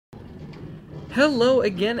Hello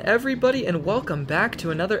again, everybody, and welcome back to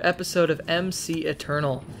another episode of MC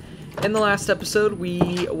Eternal. In the last episode,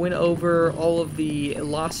 we went over all of the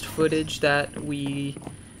lost footage that that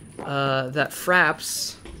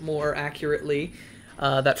Fraps, more accurately,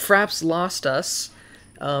 that Fraps lost us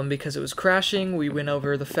because it was crashing. We went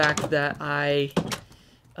over the fact that I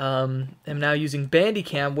am now using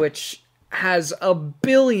Bandicam, which has a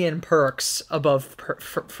billion perks above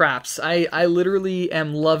Fraps. I literally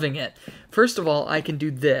am loving it. First of all, I can do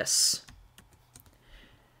this.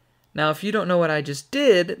 Now, if you don't know what I just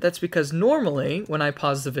did, that's because normally, when I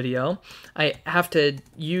pause the video, I have to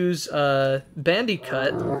use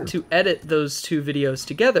Bandicut to edit those two videos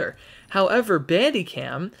together. However,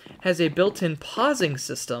 Bandicam has a built-in pausing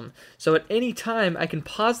system, so at any time I can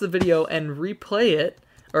pause the video and replay it,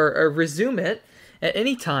 or resume it, at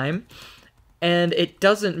any time, and it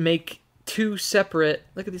doesn't make two separate...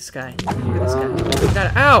 Look at this guy. Look at this guy. Look at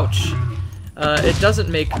that. Ouch! It doesn't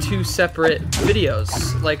make two separate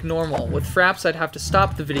videos like normal. With Fraps, I'd have to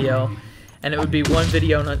stop the video, and it would be one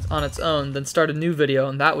video on its own, then start a new video,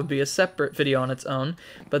 and that would be a separate video on its own.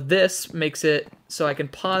 But this makes it so I can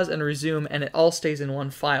pause and resume, and it all stays in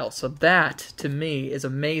one file. So that, to me, is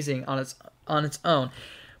amazing on its own.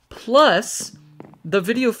 Plus, the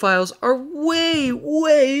video files are way,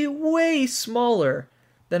 way, way smaller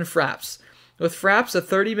than Fraps. With Fraps, a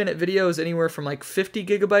 30-minute video is anywhere from like 50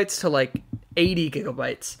 gigabytes to like 80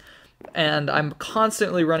 gigabytes, and I'm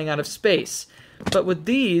constantly running out of space. But with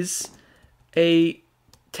these, a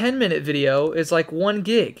 10-minute video is like 1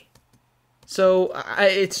 gig. So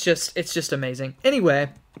it's just amazing. Anyway,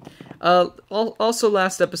 also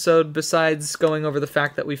last episode, besides going over the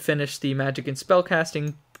fact that we finished the Magic and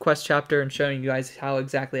Spellcasting quest chapter and showing you guys how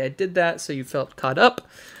exactly I did that so you felt caught up,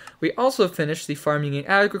 we also finished the Farming and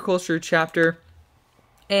Agriculture chapter,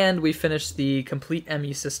 and we finished the complete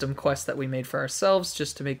ME system quest that we made for ourselves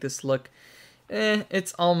just to make this look,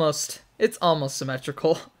 it's almost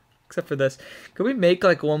symmetrical, except for this. Could we make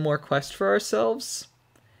like one more quest for ourselves?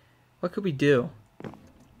 What could we do?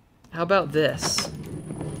 How about this?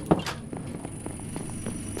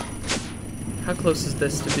 How close is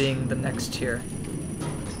this to being the next tier?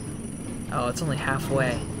 Oh, it's only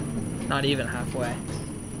halfway. Not even halfway.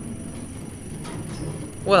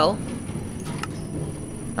 Well,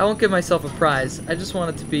 I won't give myself a prize. I just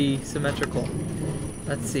want it to be symmetrical.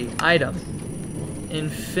 Let's see. Item.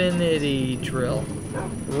 Infinity drill.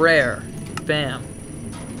 Rare. Bam.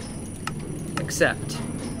 Accept.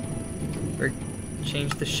 Or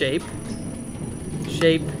change the shape.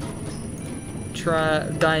 Shape. Try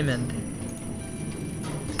diamond.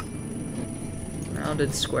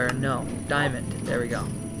 Rounded square. No. Diamond. There we go.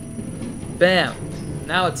 Bam.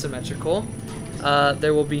 Now it's symmetrical.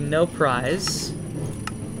 There will be no prize.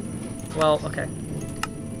 Well, okay.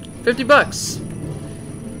 50 bucks!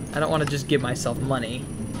 I don't want to just give myself money.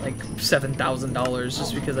 Like $7,000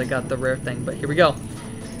 just because I got the rare thing. But here we go.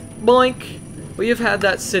 Boink! We have had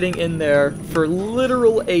that sitting in there for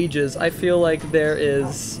literal ages. I feel like there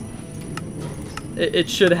is... It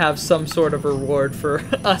should have some sort of reward for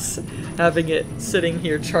us having it sitting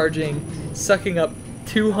here charging, sucking up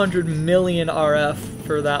 200 million RF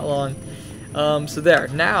for that long. So there.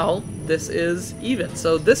 Now, this is even.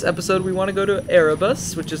 So this episode, we want to go to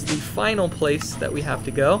Erebus, which is the final place that we have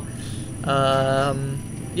to go.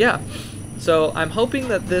 Yeah. So I'm hoping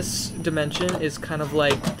that this dimension is kind of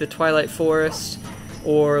like the Twilight Forest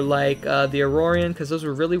or like the Aurorian, because those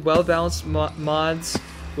were really well-balanced mods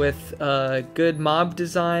with good mob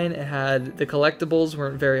design. It had the collectibles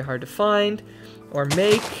weren't very hard to find or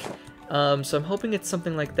make. So I'm hoping it's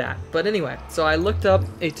something like that. But anyway, so I looked up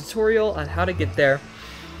a tutorial on how to get there.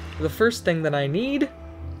 The first thing that I need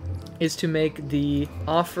is to make the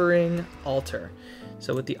offering altar.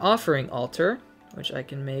 So with the offering altar, which I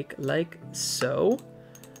can make like so,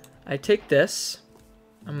 I take this,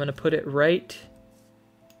 I'm going to put it right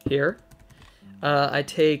here. I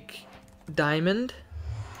take diamond,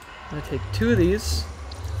 I'm going to take 2 of these,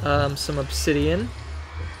 some obsidian,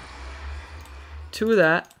 2 of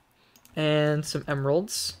that, and some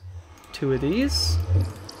emeralds, 2 of these,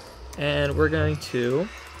 and we're going to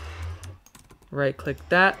right click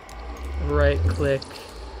that, right click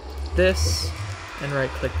this, and right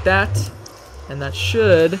click that, and that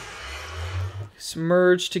should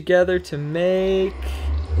merge together to make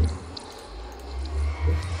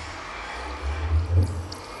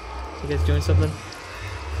you guys doing something?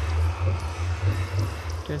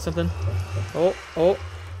 Doing something? Oh,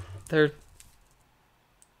 they're...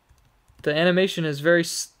 The animation is very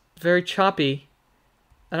choppy.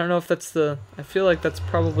 I don't know if that's the... I feel like that's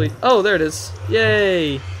probably... Oh, there it is.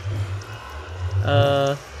 Yay!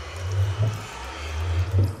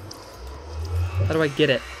 How do I get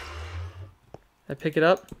it? I pick it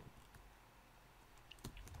up?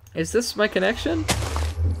 Is this my connection?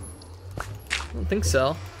 I don't think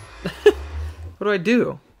so. What do I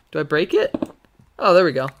do? Do I break it? Oh, there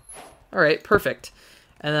we go. Alright, perfect.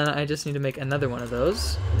 And then I just need to make another one of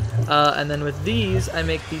those. And then with these, I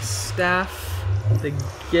make the staff, the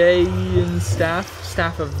Gaian staff,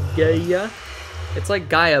 Staff of Gaia. It's like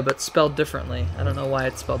Gaia, but spelled differently. I don't know why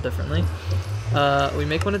it's spelled differently. We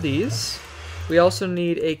make one of these. We also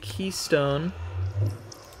need a keystone,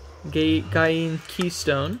 Gaian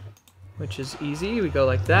keystone, which is easy. We go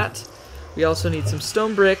like that. We also need some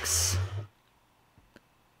stone bricks.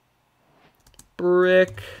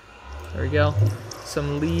 Brick. There we go.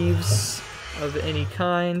 Some leaves of any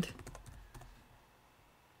kind.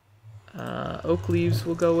 Oak leaves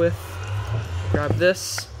we'll go with. Grab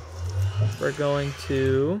this. We're going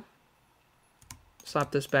to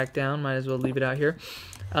slap this back down. Might as well leave it out here.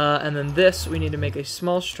 And then this, we need to make a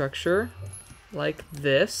small structure like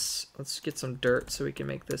this. Let's get some dirt so we can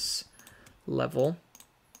make this level.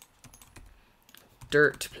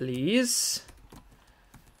 Dirt, please.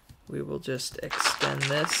 We will just extend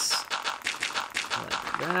this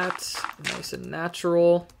like that. Nice and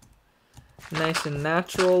natural. Nice and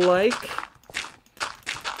natural-like.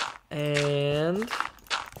 And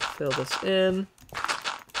fill this in.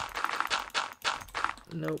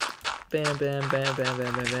 Nope. Bam, bam, bam, bam,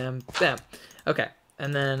 bam, bam, bam, bam. Okay,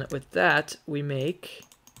 and then with that, we make...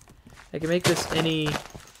 I can make this any...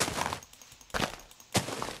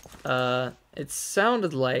 it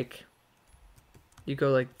sounded like you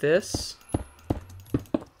go like this.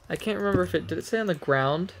 I can't remember if it... Did it say on the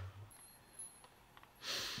ground?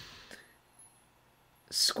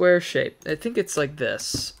 Square shape. I think it's like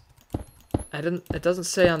this. It doesn't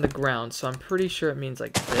say on the ground, so I'm pretty sure it means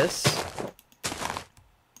like this.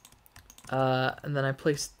 And then I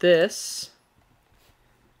place this.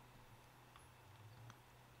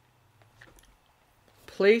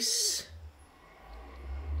 Place.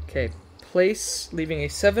 Okay, place, leaving a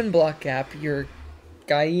 7-block gap, your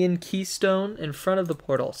Gaian keystone in front of the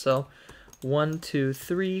portal. So 1, 2,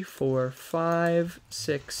 3, 4, 5,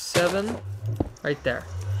 6, 7. Right there.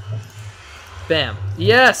 Bam.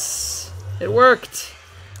 Yes! It worked!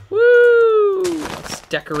 Woo! Let's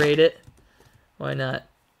decorate it. Why not?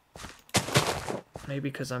 Maybe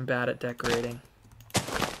because I'm bad at decorating.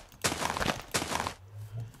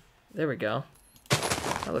 There we go.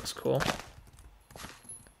 That looks cool.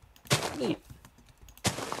 Neat.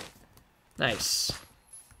 Nice.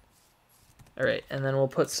 Alright, and then we'll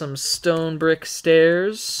put some stone brick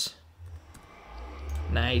stairs.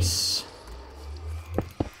 Nice.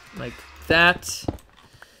 Like that.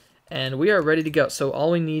 And we are ready to go. So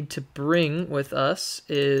all we need to bring with us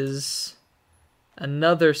is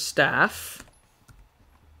another staff.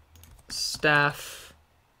 Staff.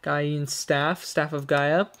 Gaian staff. Staff of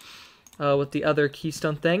Gaia. With the other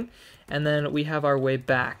keystone thing. And then we have our way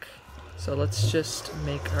back. So let's just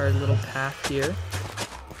make our little path here.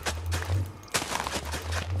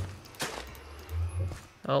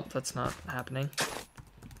 Oh, that's not happening.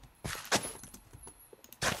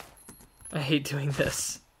 I hate doing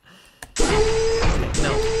this. Okay,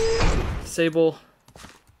 no. Disable.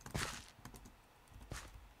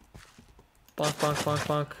 Bonk, bonk, bonk,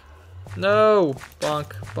 bonk. No!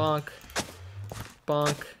 Bonk, bonk.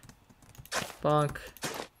 Bonk. Bonk.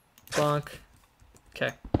 Bonk.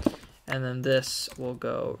 Okay. And then this will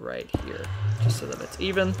go right here, just so that it's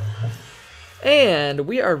even. And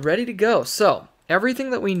we are ready to go. So,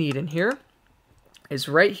 everything that we need in here is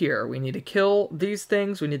right here. We need to kill these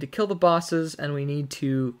things, we need to kill the bosses, and we need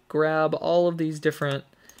to grab all of these different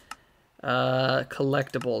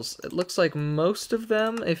collectibles. It looks like most of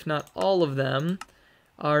them, if not all of them,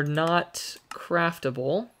 are not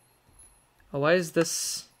craftable. Oh, why is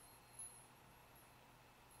this...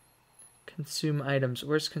 Consume items.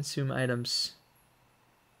 Where's consume items?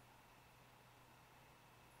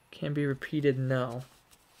 Can be repeated, no.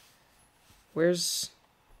 Where's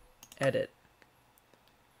edit?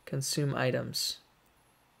 Consume items.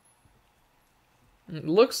 It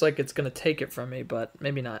looks like it's going to take it from me, but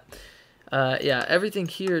maybe not. Yeah, everything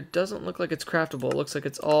here doesn't look like it's craftable. It looks like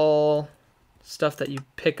it's all stuff that you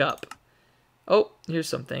pick up. Oh, here's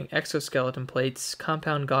something. Exoskeleton plates,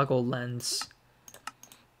 compound goggle lens,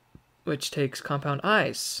 which takes compound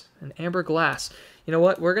eyes and amber glass. You know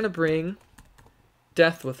what? We're going to bring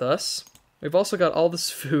death with us. We've also got all this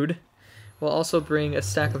food. We'll also bring a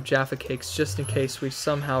stack of Jaffa cakes just in case we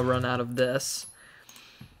somehow run out of this.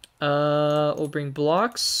 We'll bring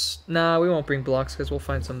blocks. Nah, we won't bring blocks because we'll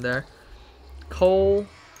find some there. Coal.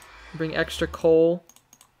 Bring extra coal.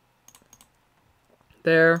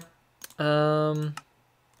 There.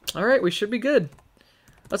 Alright, we should be good.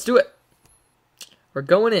 Let's do it. We're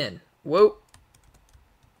going in. Whoa.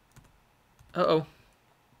 Uh-oh.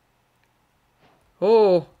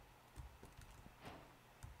 Oh.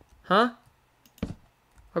 Huh?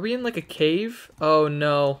 Are we in like a cave? Oh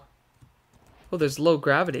no. Oh, there's low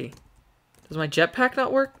gravity. Does my jetpack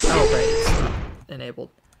not work? Oh, right. It's not enabled.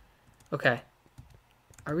 Okay.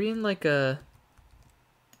 Are we in like a...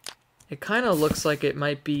 It kind of looks like it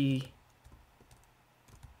might be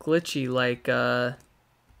glitchy, like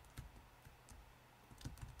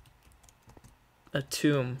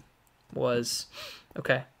Atum was.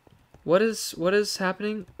 Okay. What is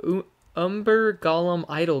happening? Umber Golem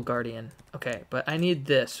Idol Guardian. Okay, but I need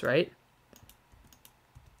this, right?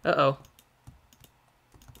 Uh-oh.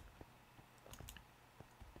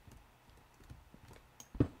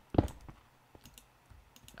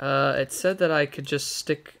 It said that I could just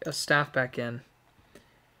stick a staff back in.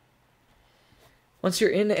 Once you're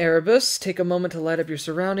in Erebus, take a moment to light up your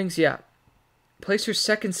surroundings. Yeah. Place your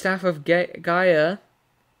second staff of Gaia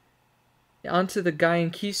onto the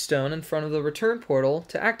Gaian keystone in front of the return portal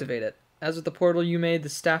to activate it. As with the portal you made, the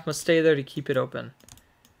staff must stay there to keep it open.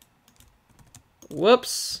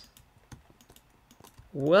 Whoops.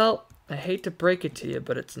 Well, I hate to break it to you,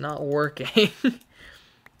 but it's not working.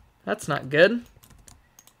 That's not good.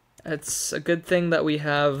 It's a good thing that we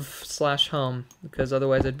have /home, because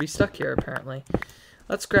otherwise I'd be stuck here, apparently.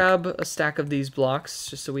 Let's grab a stack of these blocks,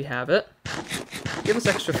 just so we have it. Give us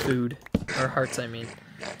extra food. Or hearts, I mean.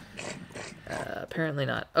 Apparently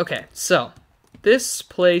not. Okay, so. This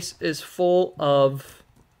place is full of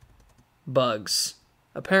bugs.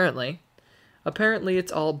 Apparently. Apparently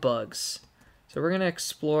it's all bugs. So we're going to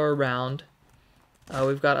explore around.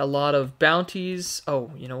 We've got a lot of bounties.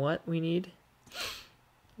 Oh, you know what we need?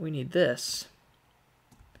 We need this.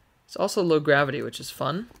 It's also low gravity, which is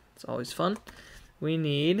fun. It's always fun. We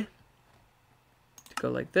need to go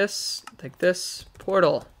like this, take this,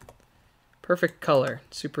 portal. Perfect color.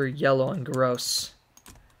 Super yellow and gross.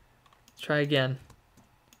 Let's try again.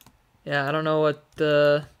 Yeah, I don't know what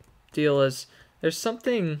the deal is. There's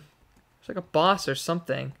something, there's like a boss or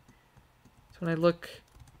something. So when I look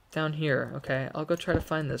down here, okay, I'll go try to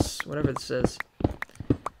find this, whatever this is.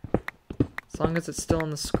 As long as it's still on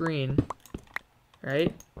the screen,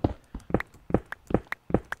 right?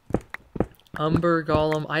 Umber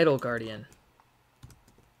Golem Idol Guardian.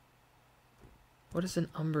 What is an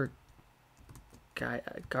Umber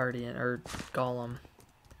Guardian or Golem?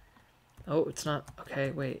 Oh, it's not.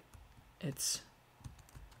 Okay, wait. It's.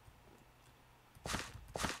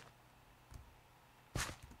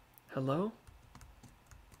 Hello?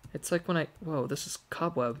 It's like when I. Whoa, this is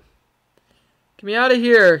cobweb. Get me out of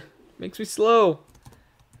here! Makes me slow.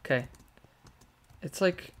 Okay. It's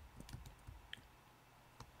like...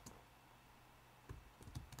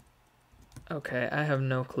 Okay, I have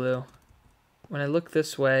no clue. When I look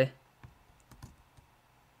this way...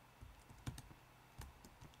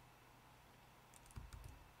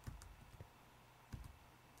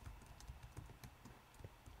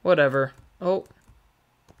 Whatever. Oh.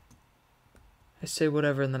 I say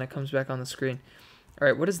whatever and then it comes back on the screen.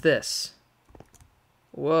 Alright, what is this?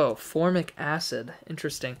 Whoa, formic acid.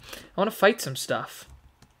 Interesting. I want to fight some stuff.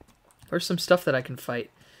 Where's some stuff that I can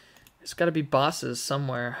fight? There's got to be bosses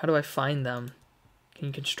somewhere. How do I find them? Can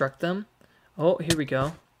you construct them? Oh, here we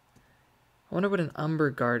go. I wonder what an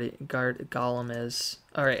Umber Golem is.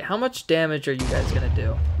 Alright, how much damage are you guys going to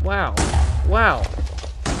do? Wow. Wow.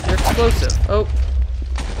 You're explosive. Oh.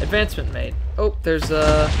 Advancement made. Oh, there's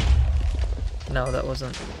a... No, that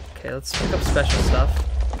wasn't... Okay, let's pick up special stuff.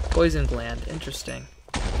 Poison gland. Interesting.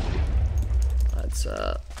 Let's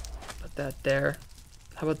put that there.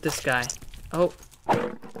 How about this guy? Oh.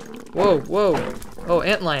 Whoa, whoa. Oh,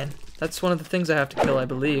 antlion. That's one of the things I have to kill, I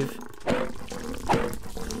believe.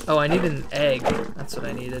 Oh, I needed an egg. That's what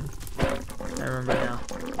I needed. I remember now.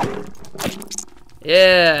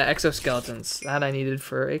 Yeah, exoskeletons. That I needed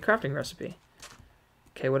for a crafting recipe.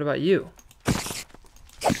 Okay, what about you?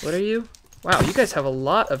 What are you? Wow, you guys have a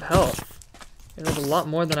lot of health. You have a lot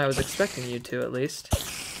more than I was expecting you to, at least.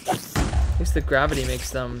 At least the gravity makes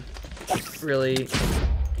them really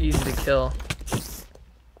easy to kill.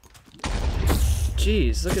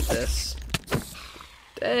 Jeez, look at this.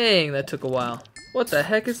 Dang, that took a while. What the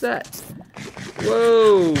heck is that?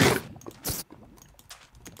 Whoa!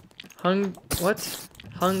 What?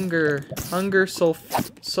 Hunger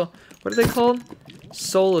what are they called?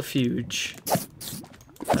 Solifuge.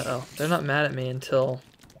 Uh-oh, they're not mad at me until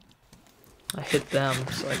I hit them,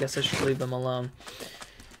 so I guess I should leave them alone.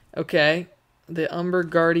 Okay, the Umber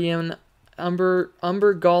Golem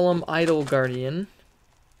Idol Guardian.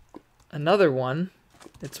 another one.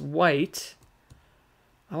 It's white.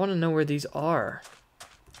 I want to know where these are.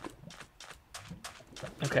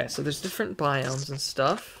 Okay, so there's different biomes and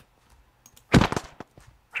stuff.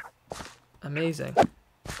 Amazing.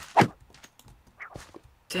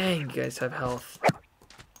 Dang, you guys have health.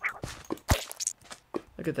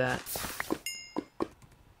 Look at that.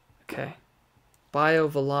 Okay.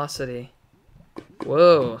 Biovelocity.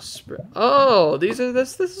 Whoa. Oh, this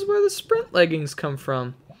is where the sprint leggings come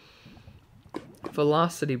from.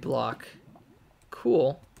 Velocity block.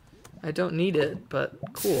 Cool. I don't need it, but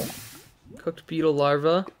cool. Cooked beetle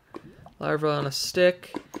larva. Larva on a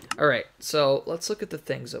stick. Alright, so let's look at the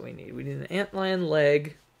things that we need. We need an antlion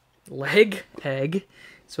leg. Egg.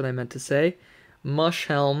 That's what I meant to say. Mush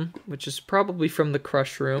helm, which is probably from the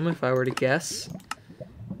crush room, if I were to guess.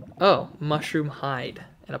 Oh, mushroom hide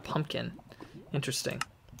and a pumpkin. Interesting.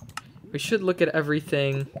 We should look at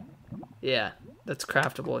everything. Yeah, that's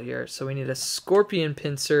craftable here. So we need a scorpion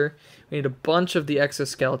pincer. We need a bunch of the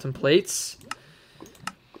exoskeleton plates.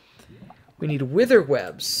 We need wither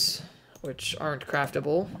webs, which aren't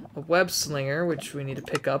craftable. A web slinger, which we need to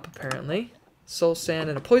pick up, apparently. Soul sand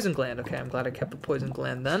and a poison gland. Okay, I'm glad I kept the poison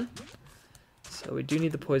gland then. So we do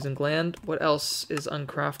need the poison gland. What else is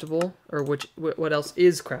uncraftable? Or what else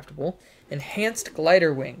is craftable? Enhanced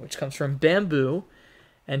glider wing, which comes from bamboo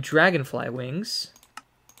and dragonfly wings.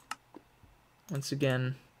 Once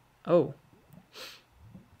again, oh.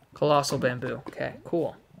 Colossal bamboo. Okay,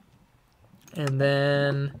 cool. And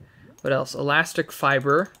then, what else? Elastic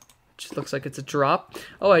fiber, which looks like it's a drop.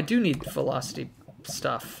 Oh, I do need velocity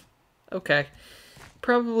stuff. Okay.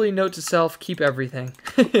 Probably note to self, keep everything.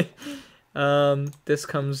 This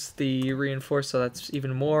comes the reinforced, so that's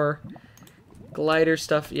even more glider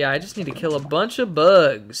stuff. Yeah, I just need to kill a bunch of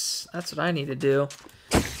bugs. That's what I need to do.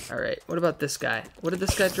 Alright, what about this guy? What did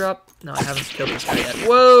this guy drop? No, I haven't killed this guy yet.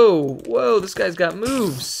 Whoa! Whoa, this guy's got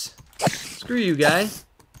moves. Screw you, guy.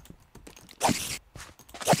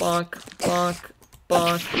 Bonk, bonk,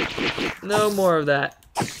 bonk. No more of that.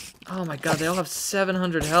 Oh my god, they all have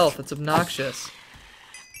 700 health. That's obnoxious.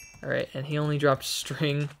 Alright, and he only dropped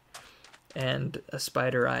string and a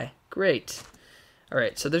spider eye. Great.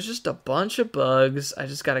 Alright, so there's just a bunch of bugs. I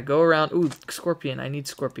just gotta go around. Ooh, scorpion. I need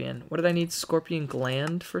scorpion. What did I need? Scorpion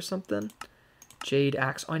gland for something? Jade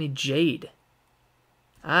axe. Oh, I need jade.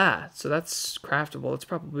 Ah, so that's craftable. It's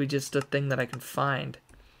probably just a thing that I can find.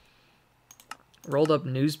 Rolled up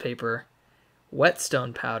newspaper.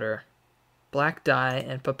 Whetstone powder. Black dye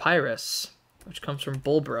and papyrus, which comes from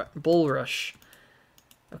bulrush.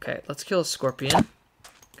 Okay, let's kill a scorpion.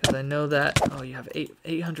 Because I know that... Oh, you have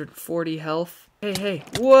 840 health. Hey, hey.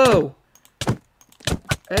 Whoa!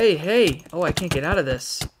 Hey, hey. Oh, I can't get out of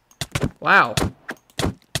this. Wow.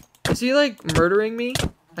 Is he, like, murdering me?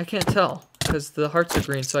 I can't tell. Because the hearts are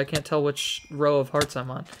green, so I can't tell which row of hearts I'm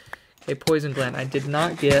on. Okay, poison gland. I did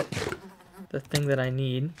not get the thing that I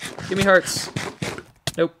need. Give me hearts.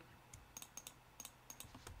 Nope.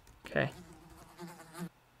 Okay.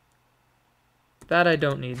 That I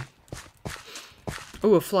don't need.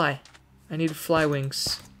 Oh, a fly. I need fly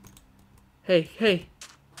wings. Hey, hey.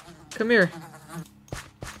 Come here.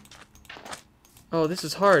 Oh, this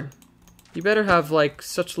is hard. You better have, like,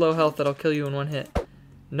 such low health that I'll kill you in one hit.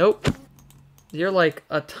 Nope. You're, like,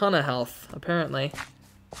 a ton of health, apparently.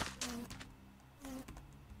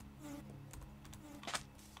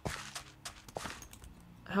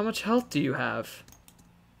 How much health do you have?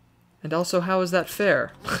 And also, how is that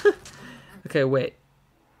fair? Okay, wait.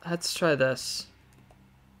 Let's try this.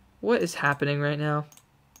 What is happening right now?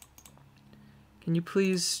 Can you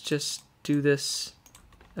please just do this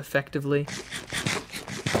effectively?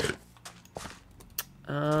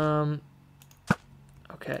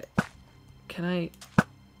 Okay. Can I...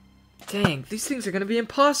 Dang, these things are gonna be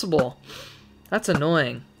impossible. That's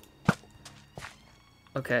annoying.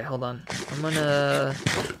 Okay, hold on. I'm gonna...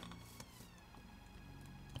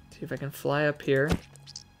 see if I can fly up here.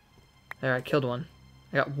 There, I killed one.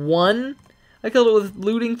 I got one? I killed it with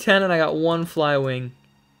looting 10 and I got one fly wing.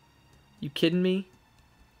 You kidding me?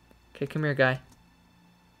 Okay, come here, guy.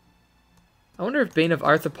 I wonder if Bane of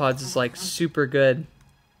Arthropods is, like, super good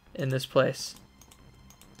in this place.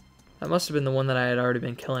 That must have been the one that I had already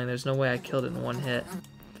been killing. There's no way I killed it in one hit.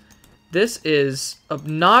 This is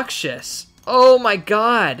obnoxious. Oh my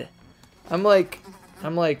god! I'm like,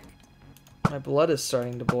 my blood is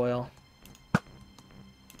starting to boil.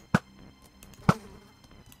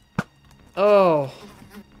 Oh.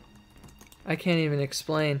 I can't even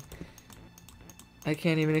explain. I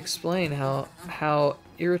can't even explain how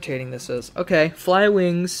irritating this is. Okay, fly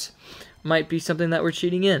wings might be something that we're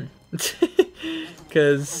cheating in.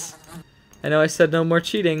 Because I know I said no more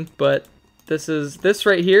cheating, but this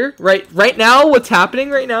right here, right now, what's happening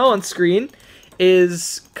right now on screen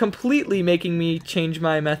is completely making me change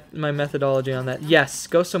my methodology on that. Yes,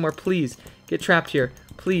 go somewhere, please. Get trapped here,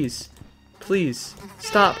 please. Please,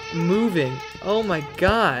 stop moving. Oh my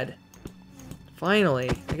god. Finally,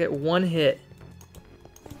 I get one hit.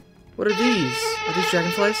 What are these? Are these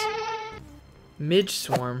dragonflies? Midge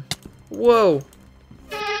swarm. Whoa.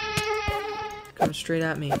 Coming straight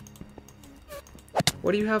at me.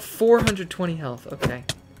 What do you have? 420 health. Okay.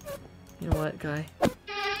 You know what, guy?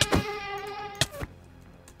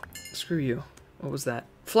 Screw you. What was that?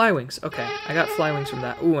 Fly wings. Okay, I got fly wings from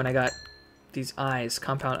that. Ooh, and I got these eyes,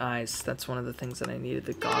 compound eyes. That's one of the things that I needed,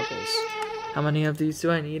 the goggles. How many of these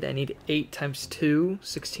do I need? I need 8 times 2,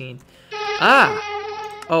 16.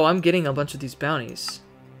 Ah! Oh, I'm getting a bunch of these bounties.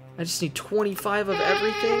 I just need 25 of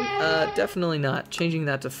everything? Definitely not. Changing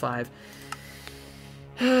that to 5.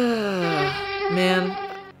 Man,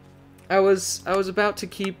 I was about to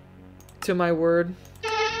keep to my word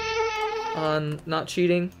on not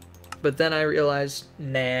cheating, but then I realized,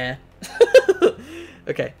 nah.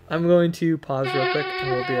 Okay, I'm going to pause real quick and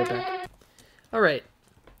we'll be right back. Alright,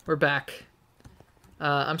 we're back.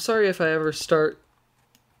 I'm sorry if I ever start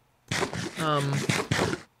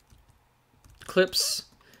clips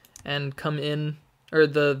and come in, or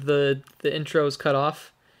the intro is cut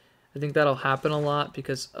off. I think that'll happen a lot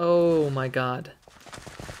because, oh my god.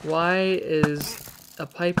 Why is a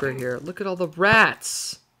piper here? Look at all the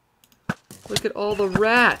rats! Look at all the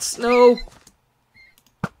rats! No!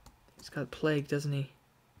 He's got plague, doesn't he?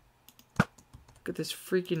 Look at these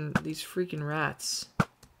freaking rats.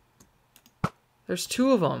 There's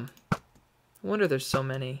 2 of them. No wonder there's so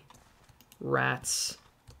many rats.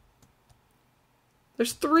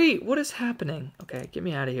 There's 3! What is happening? Okay, get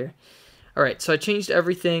me out of here. Alright, so I changed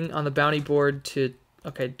everything on the bounty board to...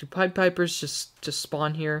 Okay, do Pied Pipers just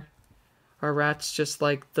spawn here? Are rats just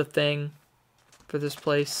like the thing for this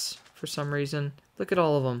place for some reason? Look at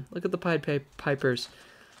all of them. Look at the Pied Pipers.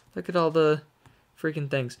 Look at all the freaking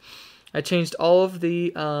things. I changed all of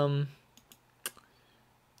the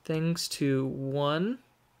things to 1.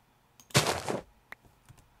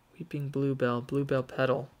 Weeping Bluebell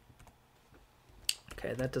petal.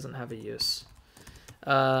 Okay, that doesn't have a use.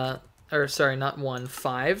 Or sorry, not 1,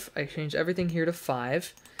 5. I changed everything here to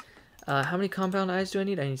 5. How many compound eyes do I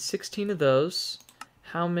need? I need 16 of those.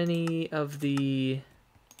 How many of the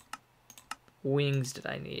wings did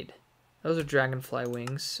I need? Those are dragonfly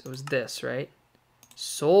wings. It was this, right?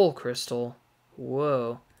 Soul crystal.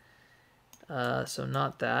 Whoa. So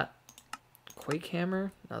not that. Quake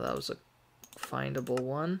hammer? No, that was a findable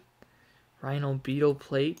one. Rhino beetle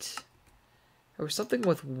plate. There was something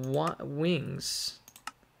with wings.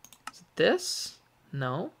 Is it this?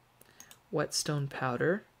 No. Whetstone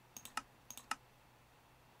powder.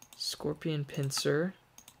 Scorpion pincer.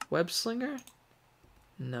 Web slinger?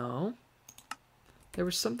 No. There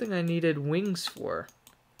was something I needed wings for.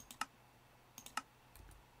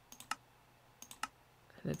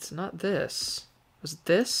 And it's not this. Was it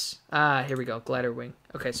this? Ah, here we go. Glider wing.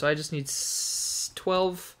 Okay, so I just need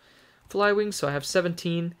 12 fly wings, so I have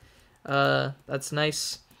 17. That's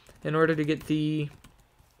nice. In order to get the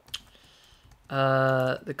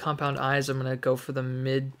compound eyes, I'm gonna go for the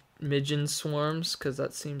midgen swarms because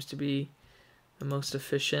that seems to be the most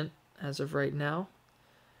efficient as of right now.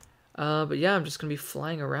 But yeah, I'm just gonna be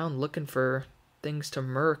flying around looking for things to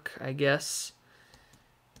murk, I guess.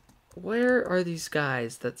 Where are these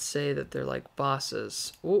guys that say that they're like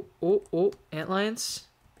bosses? Oh, oh, oh, antlions?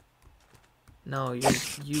 No,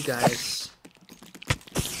 you guys.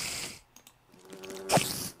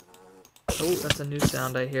 Oh, that's a new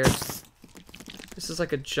sound I hear. This is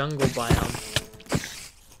like a jungle biome.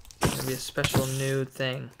 Maybe a special new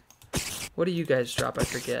thing. What do you guys drop? I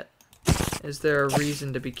forget. Is there a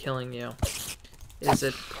reason to be killing you? Is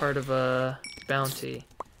it part of a bounty?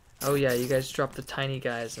 Oh yeah, you guys drop the tiny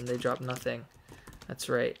guys and they drop nothing. That's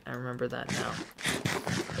right, I remember that now.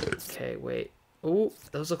 Okay, wait. Oh,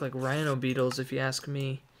 those look like rhino beetles if you ask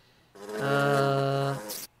me.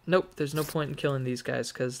 Nope, there's no point in killing these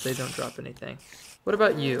guys because they don't drop anything. What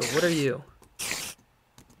about you? What are you?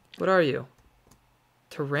 What are you?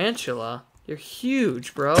 Tarantula? You're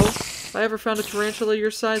huge, bro. If I ever found a tarantula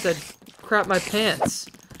your size, I'd crap my pants.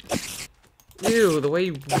 Ew, the way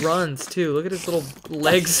he runs, too. Look at his little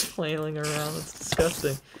legs flailing around. That's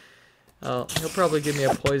disgusting. Oh, he'll probably give me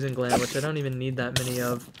a poison gland, which I don't even need that many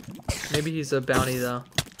of. Maybe he's a bounty, though.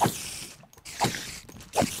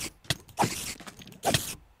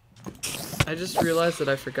 I just realized that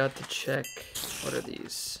I forgot to check. What are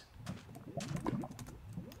these?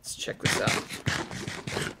 Let's check this out.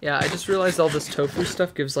 Yeah, I just realized all this tofu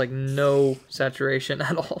stuff gives, like, no saturation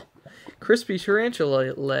at all. Crispy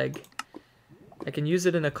tarantula leg. I can use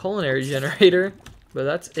it in a culinary generator, but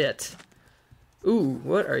that's it. Ooh,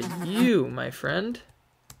 what are you, my friend?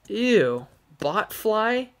 Ew.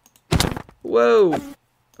 Botfly? Whoa.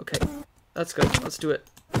 Okay, let's go. Let's do it.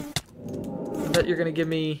 I bet you're gonna give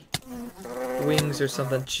me wings or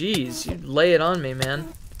something. Jeez, you lay it on me,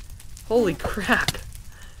 man. Holy crap.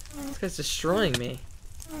 This guy's destroying me.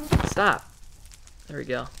 Stop. There we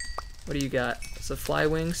go. What do you got? Is it fly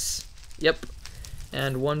wings? Yep.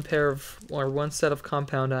 And one set of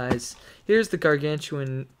compound eyes. Here's the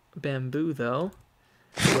gargantuan bamboo, though.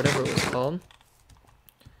 Or whatever it was called.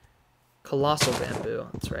 Colossal bamboo.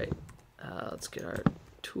 That's right. Let's get our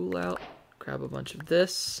tool out. Grab a bunch of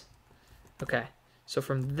this. Okay. So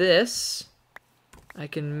from this, I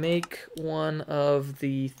can make one of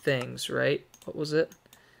the things, right? What was it?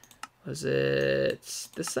 Was it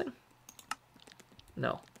this thing?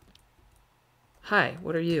 No. Hi,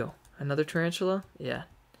 what are you? Another tarantula? Yeah.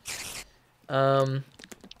 Are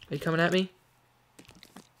you coming at me?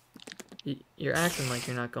 You're acting like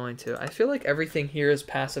you're not going to. I feel like everything here is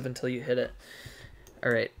passive until you hit it.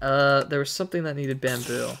 Alright, there was something that needed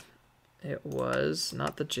bamboo. It was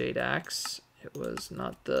not the jade axe. It was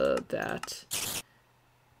not that.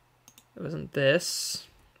 It wasn't this.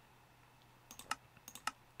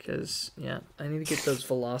 Because, yeah, I need to get those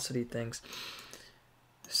velocity things.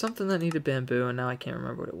 Something that needed bamboo, and now I can't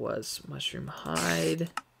remember what it was. Mushroom hide.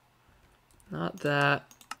 Not that.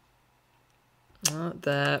 Not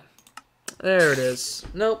that. There it is.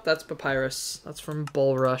 Nope, that's papyrus. That's from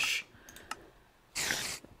Bulrush.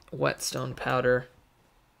 Whetstone powder.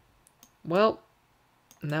 Well,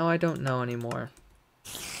 now I don't know anymore.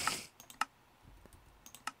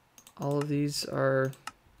 All of these are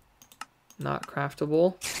not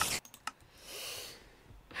craftable.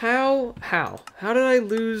 How did I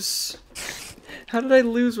lose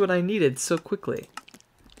what I needed so quickly?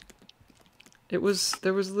 There was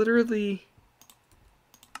literally,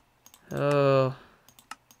 oh,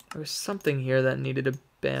 there was something here that needed a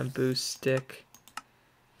bamboo stick.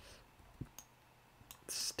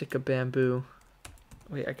 Stick of bamboo.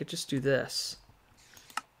 Wait, I could just do this.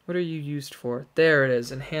 What are you used for? There it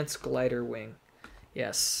is, enhanced glider wing.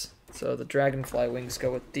 Yes, so the dragonfly wings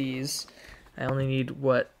go with these. I only need,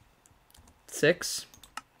 what, 6?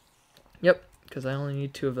 Yep, because I only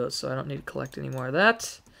need 2 of those, so I don't need to collect any more of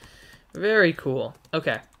that. Very cool.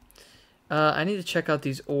 Okay. I need to check out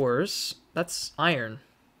these ores. That's iron.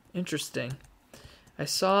 Interesting. I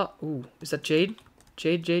saw... Ooh, is that jade?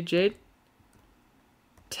 Jade?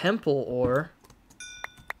 Temple ore.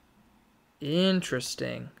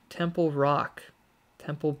 Interesting. Temple rock.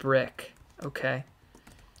 Temple brick. Okay.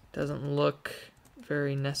 Doesn't look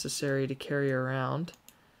very necessary to carry around.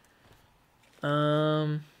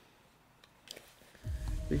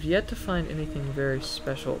 We've yet to find anything very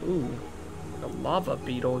special. Ooh, a lava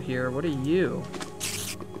beetle here. What are you?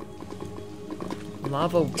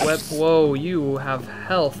 Lava web. Whoa, you have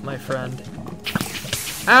health, my friend.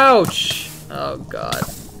 Ouch! Oh god,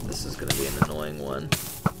 this is gonna be an annoying one.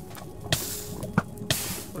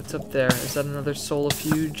 What's up there? Is that another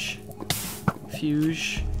solifuge?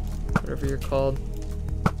 Fuge? Whatever you're called.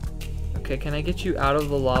 Okay, can I get you out of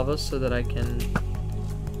the lava so that I can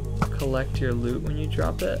collect your loot when you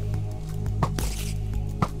drop it?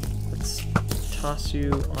 Let's toss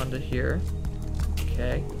you onto here.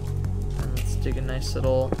 Okay. And let's dig a nice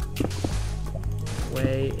little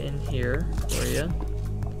way in here for you.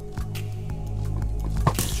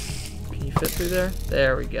 Can you fit through there?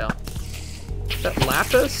 There we go. Is that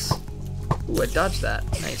lapis? Ooh, I dodged that.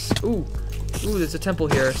 Nice. Ooh, there's a temple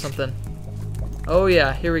here or something. Oh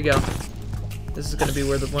yeah, here we go. This is gonna be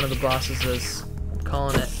where one of the bosses is. I'm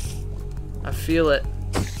calling it. I feel it.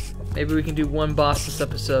 Maybe we can do one boss this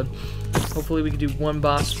episode. Hopefully we can do one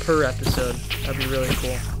boss per episode. That'd be really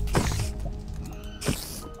cool.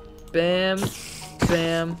 Bam,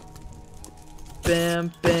 bam,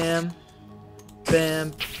 bam, bam,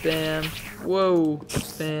 bam, bam. Whoa,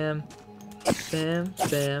 bam, bam,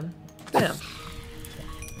 bam, bam.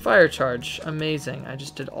 Fire charge, amazing. I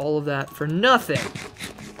just did all of that for nothing.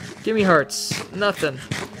 Give me hearts, nothing.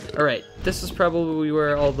 Alright, this is probably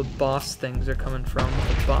where all the boss things are coming from.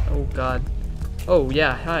 Oh god. Oh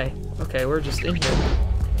yeah, hi. Okay, we're just in here.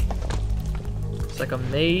 It's like a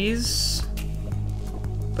maze.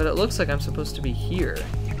 But it looks like I'm supposed to be here.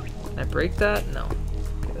 Can I break that? No.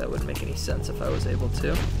 Okay, that wouldn't make any sense if I was able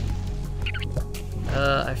to.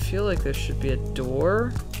 I feel like there should be a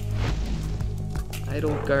door.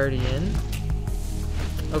 Idle Guardian.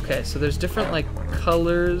 Okay, so there's different, like,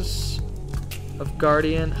 colors of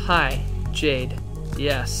Guardian. Hi, Jade.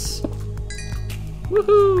 Yes.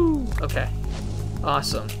 Woohoo! Okay.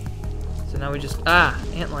 Awesome. So now we just...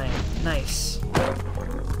 Antland. Nice.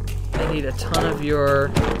 I need a ton of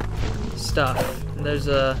your stuff. And there's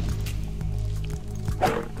a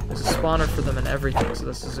spawner for them and everything, so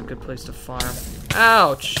this is a good place to farm.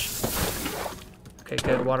 Ouch! Okay,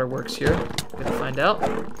 good. Water works here. Gonna find out.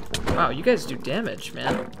 Wow, you guys do damage,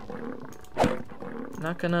 man.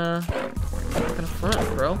 Not gonna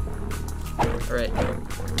front, bro. Alright.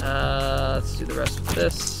 Let's do the rest of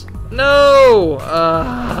this. No!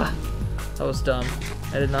 That was dumb.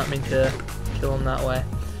 I did not mean to kill him that way.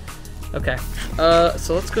 Okay.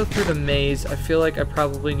 So let's go through the maze. I feel like I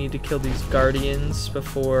probably need to kill these guardians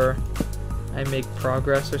before I make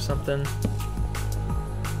progress or something.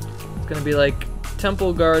 It's gonna be like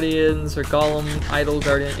temple guardians or golem idol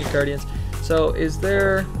guardians. So is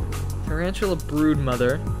there Tarantula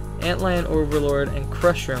Broodmother, Antlion Overlord, and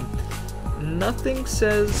Crushroom? Nothing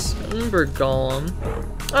says Umber Golem.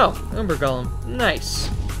 Oh, Umber Golem. Nice.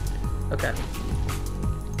 Okay.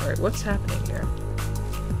 Alright, what's happening here?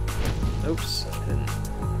 Oops, I didn't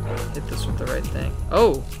hit this with the right thing.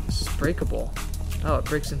 Oh, this is breakable. Oh, it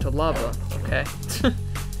breaks into lava. Okay.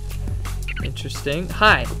 Interesting.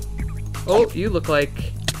 Hi. Oh, you look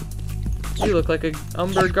like a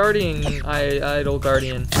Umber Guardian idol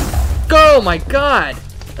guardian. Oh my god!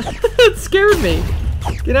 That scared me.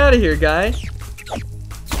 Get out of here, guy.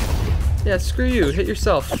 Yeah, screw you. Hit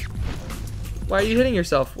yourself. Why are you hitting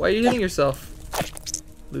yourself? Why are you hitting yourself?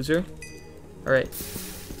 Loser. Alright.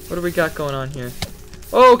 What do we got going on here?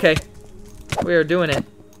 Oh, okay. We are doing it.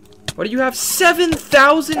 What do you have?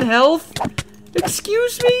 7,000 health?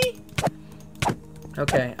 Excuse me?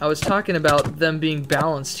 Okay, I was talking about them being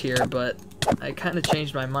balanced here, but I kind of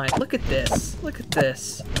changed my mind. Look at this. Look at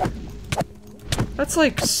this. That's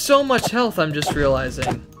like so much health, I'm just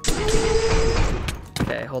realizing.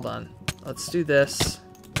 Okay, hold on. Let's do this.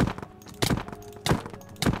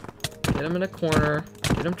 Get him in a corner.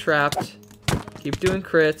 Get him trapped. Keep doing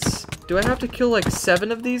crits. Do I have to kill like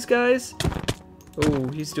 7 of these guys? Oh,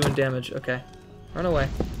 he's doing damage. Okay. Run away.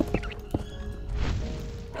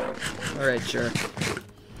 Alright, sure.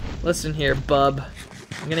 Listen here, bub.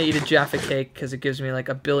 I'm gonna eat a Jaffa cake because it gives me like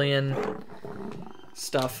a billion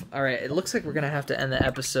stuff. Alright, it looks like we're gonna have to end the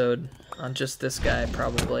episode on just this guy,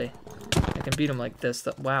 probably. I can beat him like this.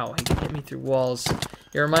 Wow, he can hit me through walls.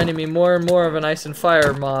 You're reminding me more and more of an ice and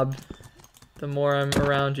fire mob the more I'm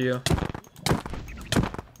around you.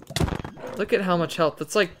 Look at how much health.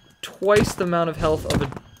 That's like twice the amount of health of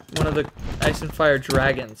one of the ice and fire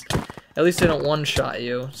dragons. At least they don't one-shot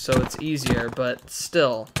you, so it's easier, but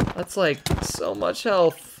still. That's like so much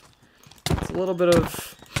health. It's a little bit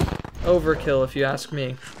of overkill if you ask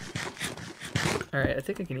me. Alright, I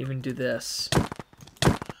think I can even do this.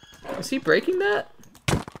 Is he breaking that?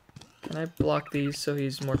 Can I block these so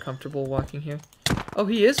he's more comfortable walking here? Oh,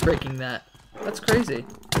 he is breaking that. That's crazy.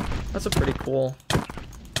 That's a pretty cool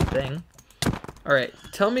thing. Alright,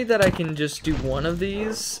 tell me that I can just do one of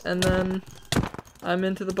these and then I'm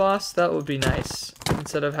into the boss. That would be nice.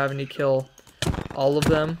 Instead of having to kill all of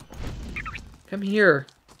them. Come here.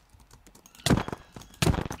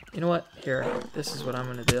 You know what? Here, this is what I'm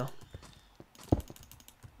gonna do.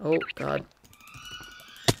 Oh, God.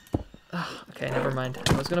 Oh, okay, never mind.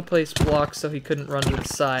 I was gonna place blocks so he couldn't run to the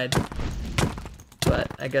side.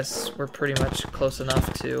 But I guess we're pretty much close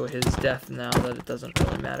enough to his death now that it doesn't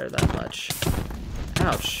really matter that much.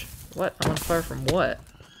 Ouch. What? I'm on fire from what?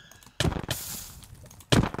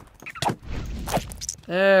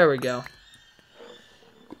 There we go.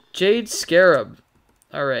 Jade Scarab.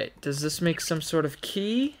 Alright, does this make some sort of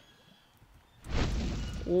key?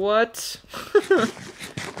 What?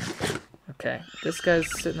 Okay, this guy's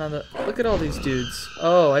sitting on the... Look at all these dudes.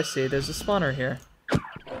 Oh, I see. There's a spawner here.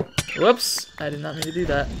 Whoops! I did not mean to do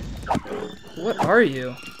that. What are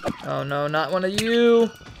you? Oh no, not one of you!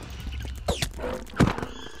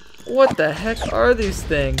 What the heck are these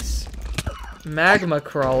things? Magma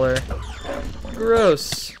crawler.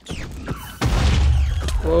 Gross.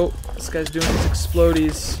 Whoa, this guy's doing his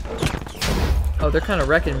explodies. Oh, they're kind of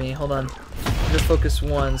wrecking me. Hold on. I'm gonna focus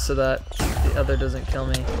one so that the other doesn't kill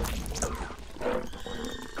me.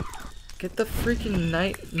 Get the freaking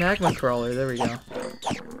magma crawler. There we go.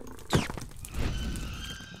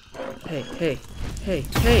 Hey, hey, hey,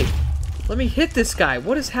 hey! Let me hit this guy!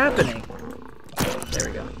 What is happening? There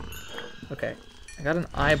we go. Okay, I got an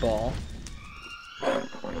eyeball.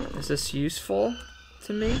 Is this useful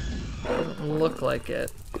to me? Doesn't look like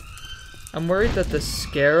it. I'm worried that the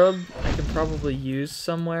scarab I can probably use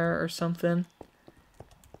somewhere or something.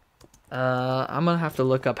 I'm gonna have to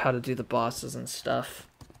look up how to do the bosses and stuff.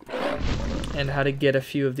 And how to get a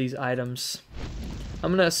few of these items.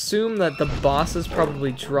 I'm gonna assume that the bosses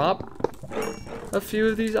probably drop a few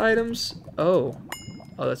of these items. Oh,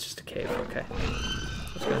 that's just a cave, okay.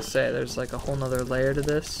 I was gonna say, there's like a whole nother layer to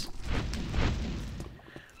this.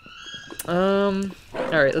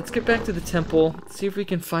 Alright, let's get back to the temple. See if we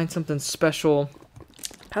can find something special.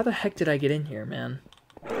 How the heck did I get in here, man?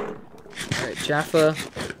 Alright, Jaffa.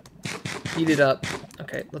 Eat it up.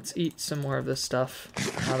 Okay, let's eat some more of this stuff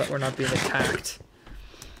now that we're not being attacked.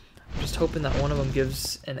 I'm just hoping that one of them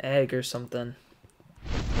gives an egg or something.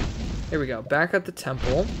 Here we go. Back at the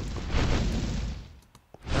temple.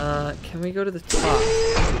 Can we go to the top?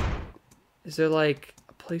 Is there like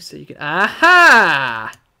a place that you can...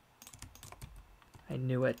 Aha! I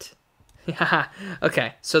knew it.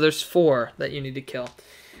 Okay, so there's 4 that you need to kill.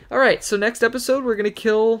 Alright, so next episode we're going to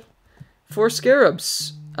kill 4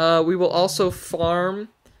 scarabs. We will also farm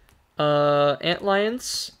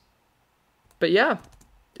antlions. But yeah,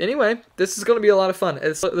 anyway, this is going to be a lot of fun.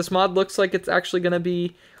 This mod looks like it's actually going to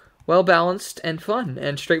be well balanced and fun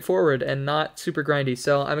and straightforward and not super grindy,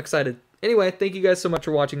 so I'm excited. Anyway, thank you guys so much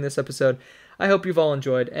for watching this episode. I hope you've all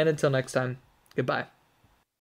enjoyed, and until next time, goodbye.